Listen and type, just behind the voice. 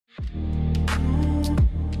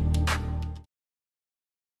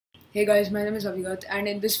Hey guys, my name is Avigat, and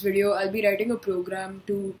in this video I'll be writing a program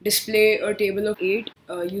to display a table of 8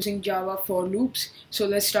 using Java for loops. So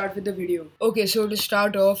let's start with the video. Okay, so to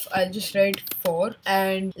start off, I'll just write for,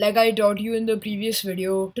 and like I taught you in the previous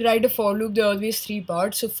video, to write a for loop there are always 3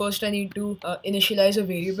 parts. So first I need to initialize a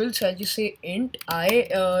variable, so I'll just say int I.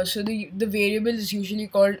 So the variable is usually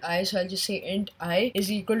called I, so I'll just say int I is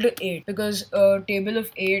equal to 8 because a table of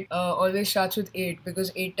 8 always starts with 8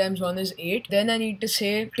 because 8 times 1 is 8. Then I need to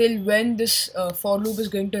say till when this for loop is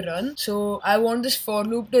going to run. So I want this for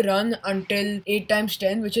loop to run until 8 times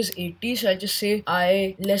 10, which is 80. So I'll just say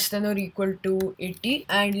I less than or equal to 80,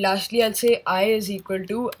 and lastly I'll say I is equal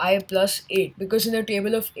to I plus 8 because in a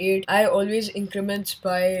table of 8 I always increments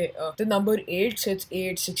by the number 8, so it's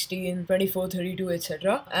 8, 16, 24, 32,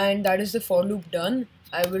 etc. And that is the for loop done.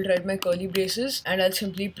 I will write my curly braces and I'll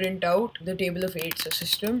simply print out the table of 8. So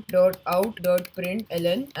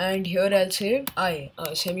system.out.println, and here I'll say I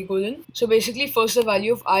semicolon. So basically first the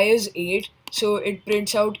value of I is 8. So it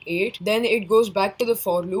prints out 8. Then it goes back to the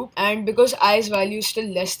for loop, and because I's value is still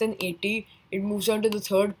less than 80, it moves on to the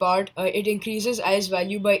third part. It increases I's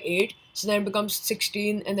value by 8. So then it becomes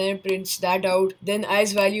 16, and then it prints that out. Then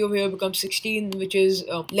I's value over here becomes 16, which is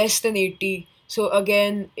less than 80. So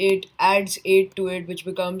again, it adds 8 to it, which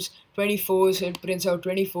becomes 24, so it prints out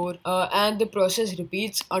 24. And the process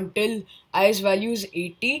repeats until I's value is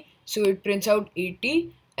 80, so it prints out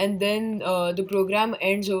 80. And then the program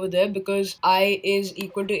ends over there because I is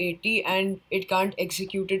equal to 80 and it can't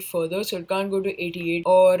execute it further, so it can't go to 88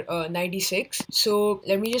 or 96. So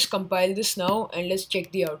let me just compile this now and let's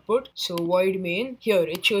check the output. So void main, here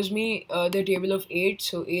it shows me the table of 8,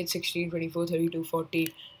 so 8, 16, 24, 32,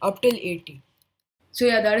 40 up till 80. So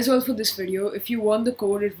yeah, that is all for this video. If you want the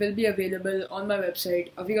code, it will be available on my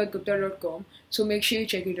website avigatgupta.com, so make sure you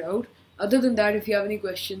check it out. Other than that, if you have any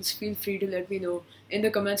questions, feel free to let me know in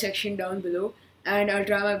the comment section down below, and I'll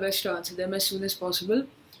try my best to answer them as soon as possible.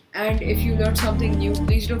 And if you learned something new,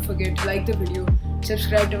 please don't forget to like the video,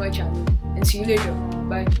 subscribe to my channel, and see you later.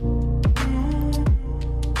 Bye.